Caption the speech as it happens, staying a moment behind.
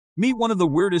Meet one of the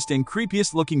weirdest and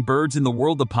creepiest looking birds in the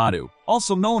world, the potoo,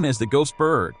 also known as the ghost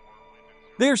bird.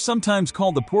 They are sometimes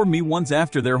called the poor me ones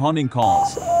after their haunting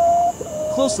calls.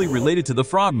 Closely related to the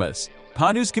frogmas,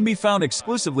 potoos can be found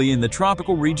exclusively in the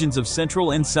tropical regions of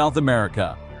Central and South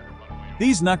America.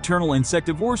 These nocturnal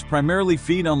insectivores primarily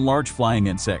feed on large flying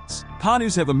insects.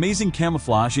 Potoos have amazing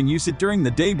camouflage and use it during the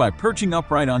day by perching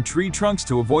upright on tree trunks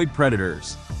to avoid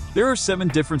predators. There are 7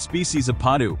 different species of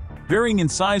potoo, varying in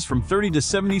size from 30 to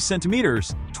 70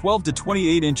 centimeters, 12 to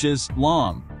 28 inches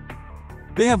long.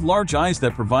 They have large eyes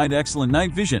that provide excellent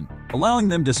night vision, allowing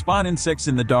them to spot insects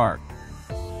in the dark.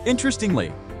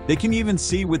 Interestingly, they can even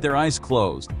see with their eyes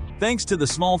closed, thanks to the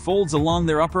small folds along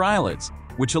their upper eyelids,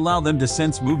 which allow them to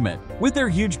sense movement. With their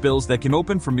huge bills that can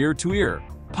open from ear to ear,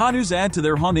 potoos add to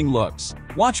their haunting looks.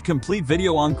 Watch complete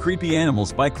video on creepy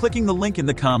animals by clicking the link in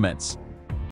the comments.